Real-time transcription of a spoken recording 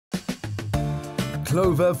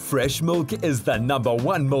Clover fresh milk is the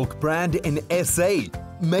 #1 milk brand in SA.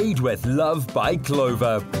 Made with love by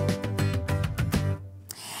Clover.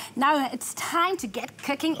 Now it's time to get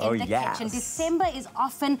cooking in the kitchen. December is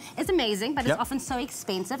amazing, but it's often so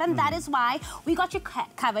expensive, and that is why we got you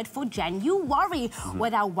covered for January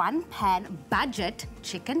with our one-pan budget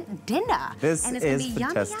chicken dinner. This and it's is gonna be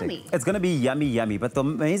fantastic. Yummy, yummy. It's going to be yummy, yummy. But the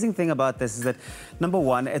amazing thing about this is that,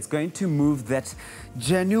 #1, it's going to move that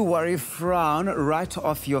January frown right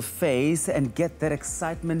off your face and get that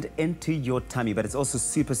excitement into your tummy. But it's also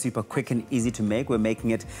super, super quick and easy to make. We're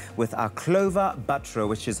making it with our Clover Butro,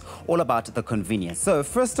 which is all about the convenience. So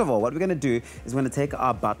first of all, what we're going to do is we're going to take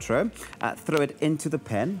our Butro, throw it into the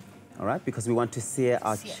pan. All right, because we want to sear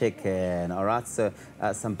our chicken. All right, so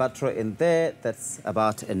some Butro in there. That's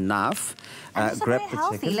about enough. And it's grab very the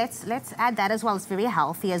healthy. chicken. Let's add that as well. It's very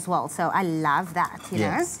healthy as well. So I love that. You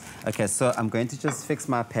know. Okay, so I'm going to just fix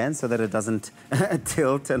my pan so that it doesn't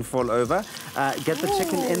tilt and fall over. Get the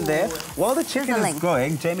chicken in there. While the chicken is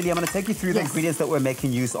going, Jamie Lee, I'm going to take you through the ingredients that we're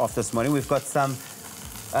making use of this morning. We've got some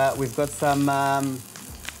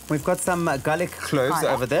garlic cloves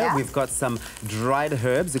over there. We've got some dried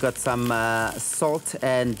herbs. We've got some salt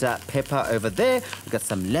and pepper over there. We've got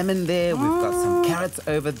some lemon there. We've got some carrots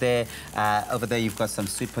over there. Over there, you've got some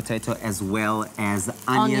sweet potato as well as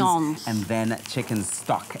onions. And then chicken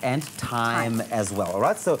stock and thyme as well. All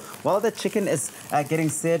right, so while the chicken is getting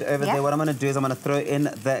seared over there, what I'm going to do is I'm going to throw in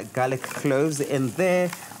the garlic cloves in there.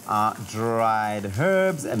 Dried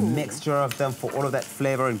herbs, a mixture of them for all of that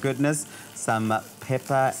flavor and goodness. Some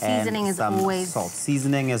pepper and some salt.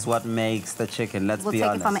 Seasoning is what makes the chicken, let's be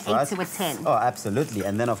honest. We'll take it from an 8 to a 10. Oh, absolutely.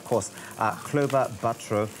 And then, of course, Clover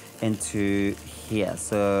Butro into here.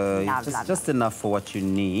 So just enough for what you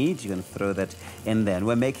need. You're going to throw that in there. And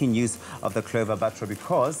we're making use of the Clover Butro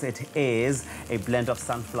because it is a blend of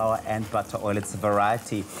sunflower and butter oil. It's a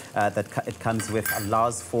variety that it comes with,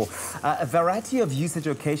 allows for a variety of usage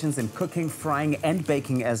occasions in cooking, frying, and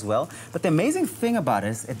baking as well. But the amazing thing about it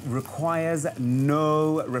is it requires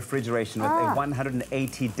no refrigeration with a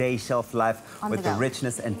 180-day shelf life with the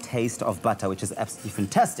richness and taste of butter, which is absolutely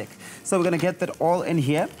fantastic. So we're going to get that all in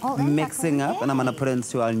here, mixing up, and I'm going to put it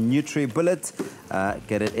into our Nutri-Bullet.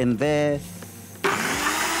 Get it in there.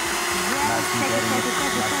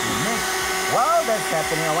 While that's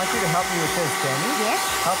happening, I want you to help me with this, Jamie. Yes.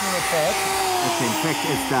 Help me with that. Okay, in fact,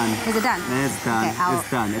 it's done. Is it done? It's done. Okay, it's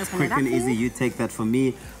done. It's quick and easy. You take that for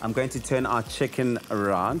me. I'm going to turn our chicken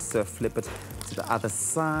around. So flip it to the other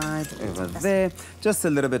side, over there. Just a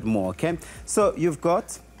little bit more, okay? So you've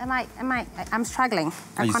got... I'm struggling.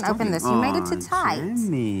 I can't open this. You made it too tight.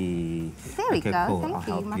 Jamie. There we go. Cool. Thank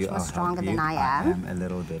you. You're much more stronger than I am. A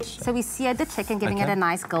little bit. So we seared the chicken, giving it a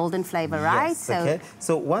nice golden flavor, right? Yes, okay.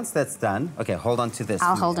 So once that's done, okay, hold on to this.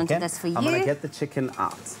 I'll hold on to this for you. I'm going to get the chicken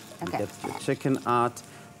out. Okay. Get the chicken out.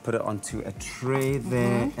 Put it onto a tray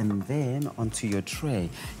there, and then onto your tray,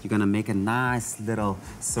 you're going to make a nice little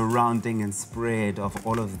surrounding and spread of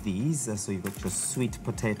all of these. So you've got your sweet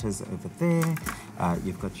potatoes over there.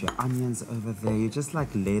 You've got your onions over there. You just like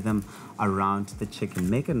lay them around the chicken.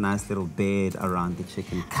 Make a nice little bed around the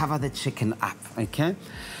chicken. Cover the chicken up, okay?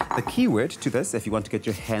 The key word to this, if you want to get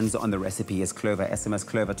your hands on the recipe, is Clover. SMS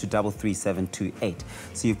Clover to 33728.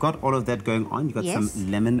 So you've got all of that going on. You've got some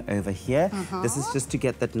lemon over here. This is just to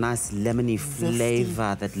get that nice lemony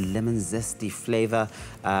flavor, that lemon zesty flavor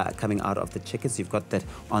coming out of the chicken. So you've got that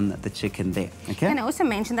on the chicken there, okay? And I also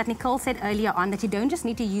mentioned that Nicole said earlier on that you don't just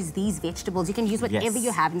need to use these vegetables. You can use whatever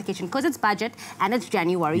you have in the kitchen because it's budget and it's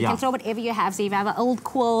January. You can throw whatever you have. So if you have an old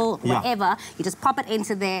quill, whatever, you just pop it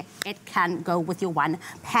into there. It can go with your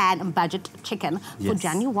one-pan budget chicken for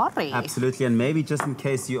January. Absolutely. And maybe just in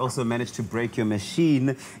case you also manage to break your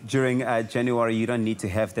machine during January, you don't need to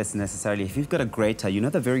have this necessarily. If you've got a grater, you know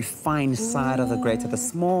the very fine side of the grater, the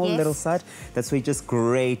small little side, that's where you just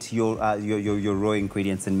grate your raw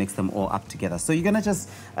ingredients and mix them all up together. So you're going to just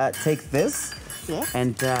take this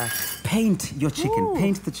and paint your chicken.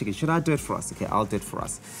 Paint the chicken. Should I do it for us? Okay, I'll do it for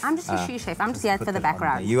us. I'm just a sous chef. I'm just here for the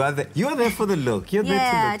background. You are there for the look. You're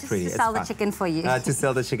there to look pretty. Just to sell the chicken for you. To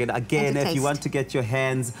sell the chicken. Again, if you want to get your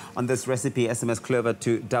hands on this recipe, SMS Clover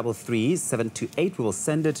to 33728. We will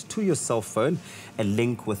send it to your cell phone, a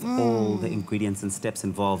link with all the ingredients and steps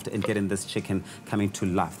involved in getting this chicken coming to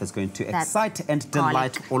life. That's going to excite and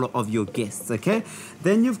delight all of your guests, okay?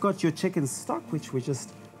 Then you've got your chicken stock, which we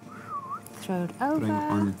just throw it over. Throwing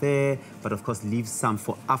on there, but of course leave some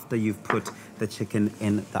for after you've put the chicken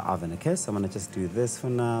in the oven, okay? So I'm gonna just do this for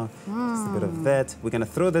now, just a bit of that. We're gonna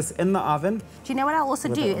throw this in the oven. Do you know what I'll also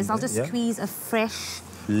do is I'll just squeeze a fresh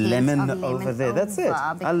lemon over there. That's it.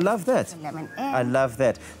 I love that. Lemon I love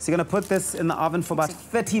that. So you're going to put this in the oven for about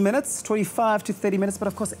 30 minutes, 25 to 30 minutes. But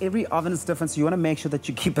of course, every oven is different, so you want to make sure that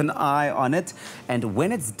you keep an eye on it. And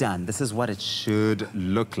when it's done, this is what it should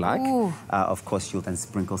look like. Of course, you'll then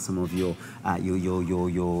sprinkle some of your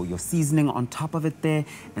seasoning on top of it there,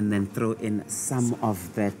 and then throw in some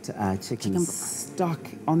of that chicken stock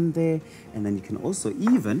on there. And then you can also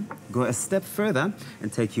even go a step further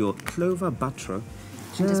and take your Clover Butro.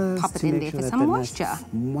 Just pop it in there for some moisture.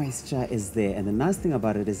 Moisture is there. And the nice thing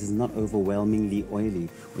about it is it's not overwhelmingly oily,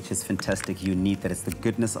 which is fantastic. You need that. It's the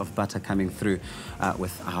goodness of butter coming through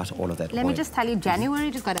without all of that Let oil. me just tell you,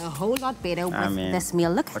 January just got a whole lot better with this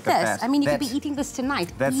meal. Look at this. That. I mean, you could be eating this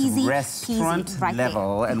tonight. That's easy restaurant peasy,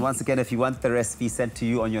 level. And once again, if you want the recipe sent to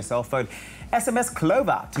you on your cell phone, SMS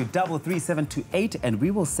Clover to 33728 and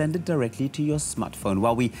we will send it directly to your smartphone.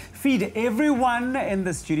 While we feed everyone in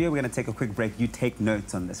the studio, we're going to take a quick break. You take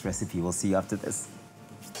notes on this recipe. We'll see you after this.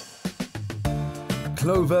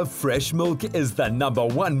 Clover Fresh Milk is the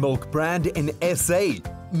 #1 milk brand in SA.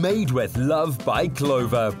 Made with love by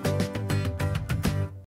Clover.